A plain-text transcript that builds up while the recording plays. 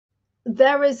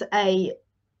There is a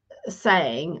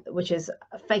saying which is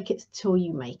fake it till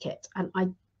you make it, and I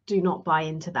do not buy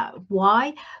into that.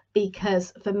 Why?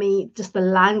 Because for me, just the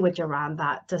language around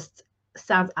that just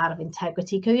sounds out of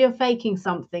integrity, because you're faking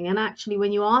something. And actually,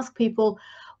 when you ask people,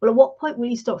 well, at what point will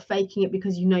you stop faking it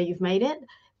because you know you've made it?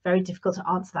 Very difficult to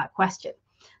answer that question.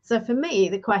 So for me,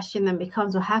 the question then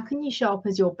becomes, well, how can you show up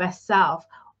as your best self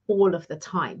all of the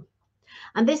time?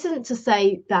 And this isn't to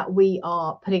say that we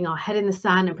are putting our head in the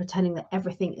sand and pretending that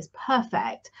everything is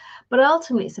perfect, but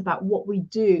ultimately it's about what we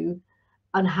do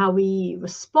and how we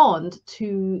respond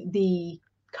to the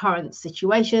current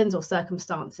situations or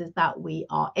circumstances that we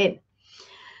are in.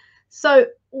 So,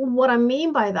 what I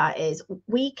mean by that is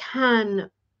we can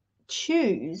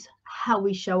choose how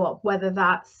we show up, whether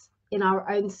that's in our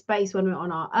own space when we're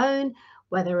on our own,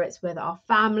 whether it's with our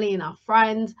family and our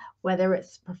friends, whether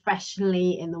it's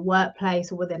professionally in the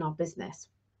workplace or within our business.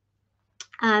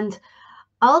 And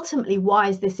ultimately, why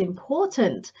is this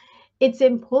important? It's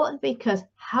important because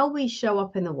how we show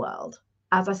up in the world,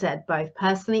 as I said, both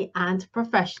personally and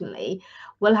professionally,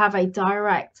 will have a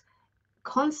direct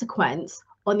consequence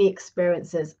on the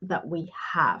experiences that we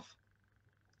have.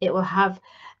 It will have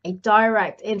a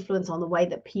direct influence on the way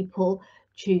that people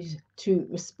choose to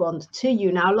respond to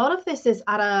you. Now, a lot of this is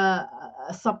at a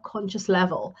subconscious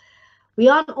level. We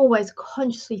aren't always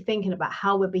consciously thinking about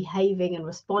how we're behaving and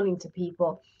responding to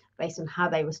people based on how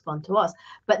they respond to us.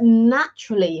 But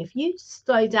naturally, if you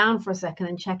slow down for a second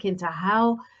and check into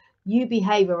how you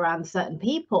behave around certain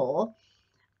people,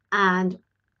 and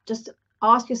just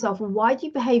ask yourself, well, why do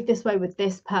you behave this way with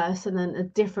this person and a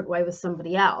different way with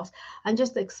somebody else? And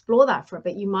just explore that for a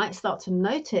bit. You might start to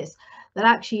notice that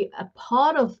actually a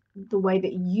part of the way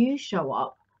that you show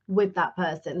up with that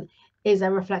person is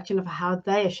a reflection of how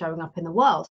they are showing up in the world.